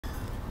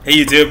Hey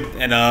YouTube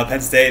and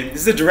Penn State.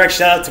 This is a direct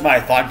shout out to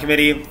my Thon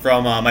Committee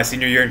from my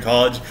senior year in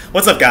college.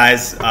 What's up,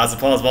 guys?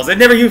 Zoppallaz. I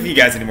never hear from you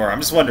guys anymore. I'm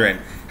just wondering,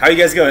 how are you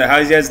guys going? How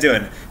are you guys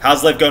doing?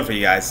 How's life going for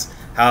you guys?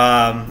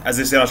 How, as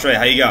they say in Australia,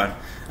 how you going?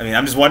 I mean,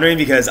 I'm just wondering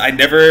because I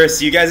never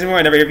see you guys anymore.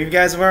 I never hear from you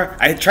guys anymore.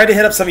 I tried to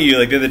hit up some of you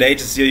like the other day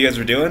just to see what you guys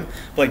were doing,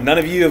 but like none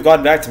of you have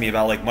gotten back to me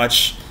about like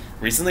much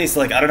recently.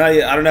 So like I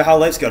don't know how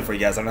life's going for you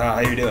guys. I don't know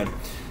how you're doing.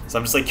 So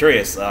I'm just like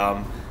curious.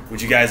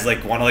 Would you guys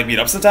like want to like meet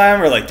up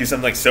sometime or like do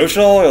something like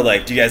social, or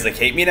like do you guys like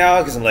hate me now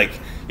because I'm like,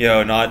 you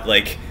know, not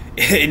like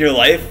in your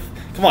life?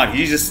 Come on,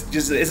 you just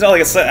it's not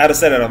like a out of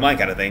sight out of mind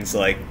kind of thing. So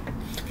like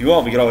if you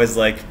want, we could always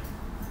like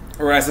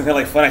organize some kind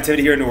of like fun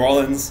activity here in New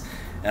Orleans.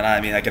 And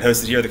I mean, I could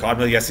host it here at the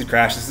Conville. You guys could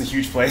crash. This is a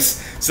huge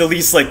place, so at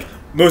least like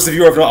most of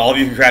you, or if not all of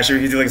you, can crash here.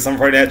 You do like a summer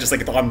party night, just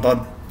like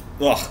a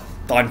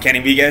Thon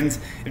canning weekend.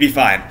 It'd be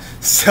fine.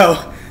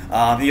 So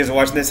if you guys are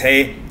watching this,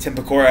 hey Tim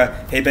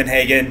Pecora, hey Ben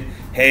Hagen,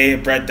 hey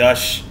Brett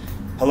Dush.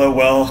 Hello,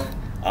 Will.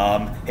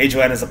 Hey,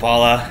 Joanna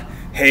Zoppallaz.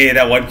 Hey,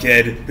 that one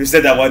kid who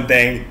said that one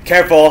thing.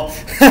 Careful.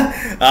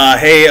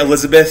 Hey,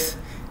 Elizabeth.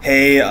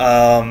 Hey,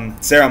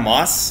 Sarah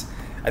Moss.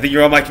 I think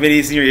you're on my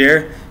committee senior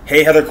year.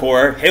 Hey, Heather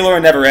Core. Hey,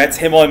 Lauren Neverett.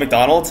 Hey, Molly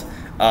McDonald.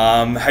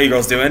 How you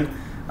girls doing?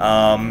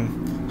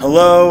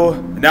 Hello.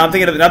 Now I'm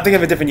thinking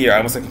of a different year. I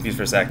almost got confused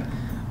for a sec.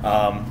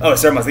 Oh,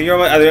 Sarah Moss. I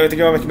think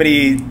you're on my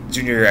committee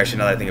junior year. Actually,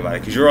 now that I think about it,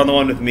 because you were on the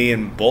one with me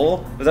and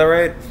Bull. Was that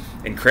right?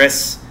 And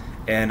Chris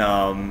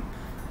and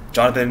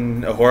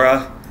Jonathan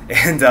O'Hora,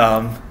 and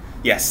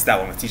yes, that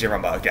one with TJ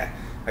Rumba. Okay,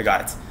 I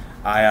got it.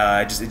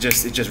 It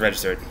just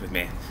registered with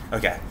me.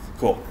 Okay,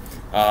 cool.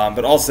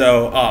 But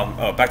also,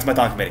 oh, back to my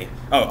Thon Committee.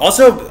 Oh,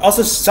 also, what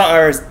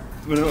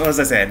was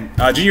I saying?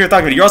 Junior year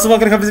Thon Committee. You're also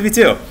welcome to come visit me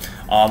too.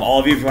 All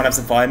of you, if you want to have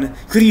some fun,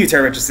 including you,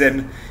 Tara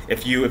Richardson,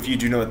 if you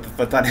do know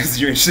what Thon is,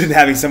 you're interested in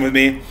having some with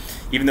me.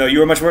 Even though you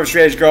were much more of a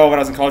straight edge girl when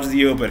I was in college with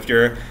you, but if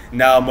you're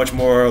now much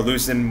more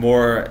loose and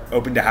more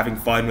open to having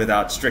fun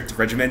without strict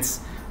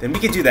regiments, then we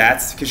could do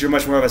that, because you're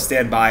much more of a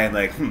standby and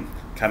like,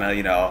 kind of,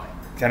 you know,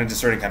 kind of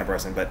discerning kind of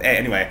person. But hey,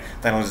 anyway,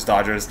 THONAngeles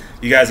Dodgers,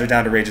 you guys are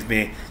down to rage with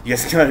me. You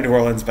guys can come out of New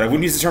Orleans, but I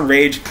wouldn't use the term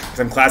rage because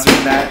I'm classier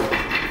than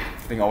that.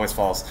 Thing always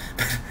falls.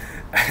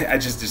 I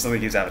just something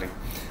keeps happening.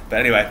 But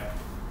anyway,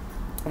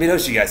 let me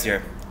notice you guys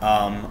here.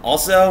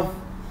 Also,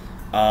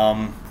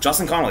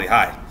 Jocelyn Connolly,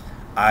 hi.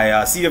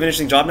 I see you have an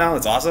interesting job now.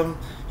 That's awesome.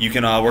 You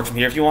can work from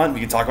here if you want. We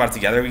can talk about it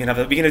together. We can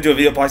do a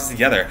video podcast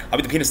together. I'll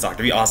be the penis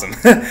doctor. It'd be awesome.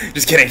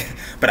 Just kidding.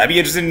 But I'd be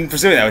interested in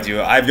pursuing that with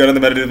you. I've gone on the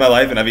method of my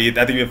life, and I think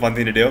it'd be a fun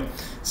thing to do.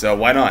 So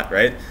why not,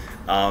 right?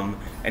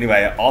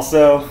 Anyway,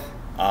 also,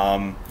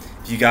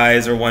 if you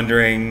guys are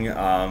wondering,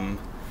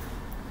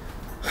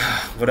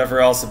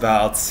 whatever else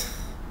about,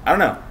 I don't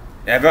know,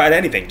 about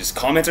anything, just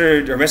comment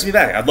or message me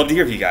back. I'd love to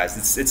hear from you guys.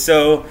 It's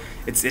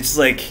just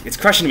like it's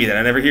crushing me that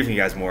I never hear from you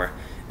guys more.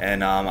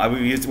 And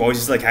we used to always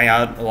just like hang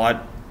out a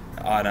lot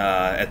on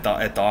at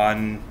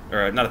Thon,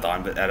 or not at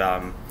Thon, but at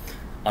on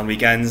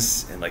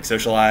weekends and like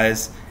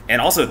socialize,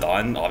 and also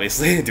Thon,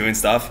 obviously doing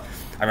stuff.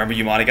 I remember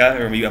you, Monica. I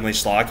remember you, Emily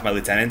Schlock, my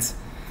lieutenant,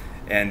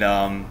 and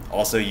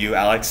also you,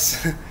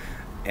 Alex.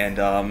 And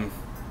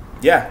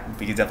yeah,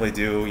 we could definitely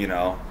do, you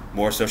know,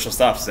 more social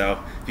stuff.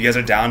 So if you guys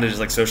are down to just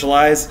like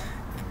socialize,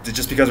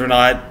 just because we're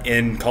not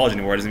in college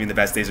anymore doesn't mean the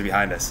best days are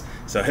behind us.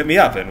 So hit me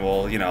up and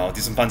we'll, you know, do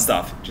some fun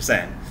stuff. Just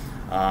saying.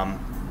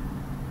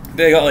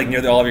 They got like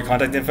near all of your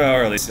contact info,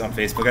 or at least on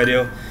Facebook I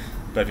do.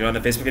 But if you're not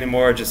on Facebook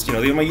anymore, just, you know,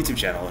 leave on my YouTube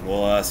channel and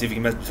we'll see if we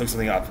can hook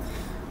something up.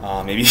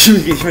 Maybe we can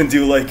even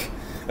do like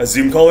a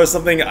Zoom call or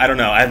something. I don't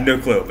know. I have no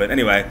clue. But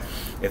anyway,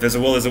 if there's a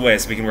will, there's a way,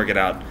 so we can work it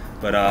out.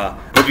 But I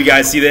hope you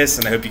guys see this,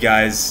 and I hope you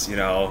guys, you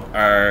know,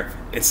 are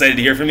excited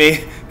to hear from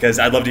me, because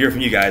I'd love to hear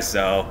from you guys.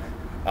 So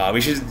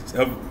we should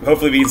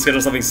hopefully we can schedule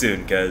something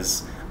soon,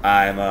 because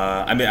I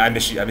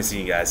miss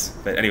seeing you guys.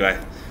 But anyway,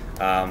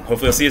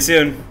 hopefully I'll see you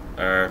soon.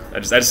 Or I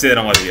just say that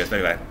on one of the videos. But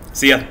anyway,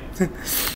 see ya.